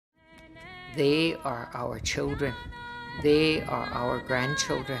They are our children. They are our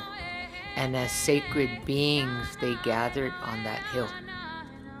grandchildren. And as sacred beings, they gathered on that hill.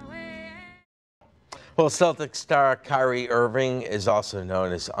 Well, Celtic star Kyrie Irving is also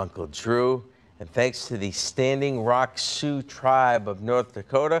known as Uncle Drew. And thanks to the Standing Rock Sioux tribe of North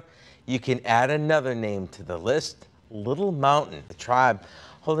Dakota, you can add another name to the list, Little Mountain. The tribe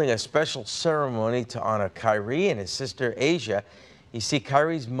holding a special ceremony to honor Kyrie and his sister Asia. You see,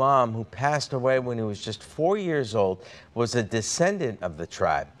 Kyrie's mom, who passed away when he was just 4 years old, was a descendant of the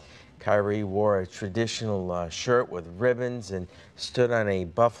tribe. Kyrie wore a traditional shirt with ribbons and stood on a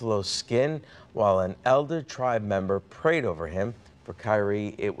buffalo skin while an elder tribe member prayed over him. For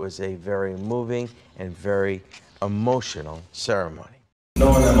Kyrie, it was a very moving and very emotional ceremony.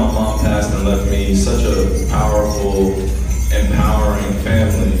 Knowing that my mom passed and left me such a powerful, empowering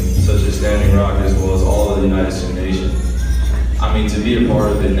family, such as Standing Rock, as well as all of the United Sioux Nation. I mean, to be a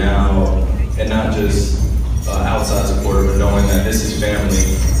part of it now, and not just outside supporter, but knowing that this is family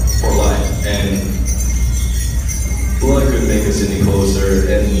for life, and blood couldn't make us any closer,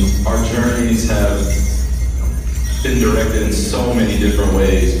 and our journeys have been directed in so many different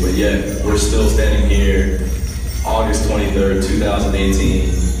ways, but yet we're still standing here August 23rd, 2018,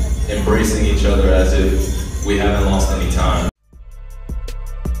 embracing each other as if we haven't lost any time.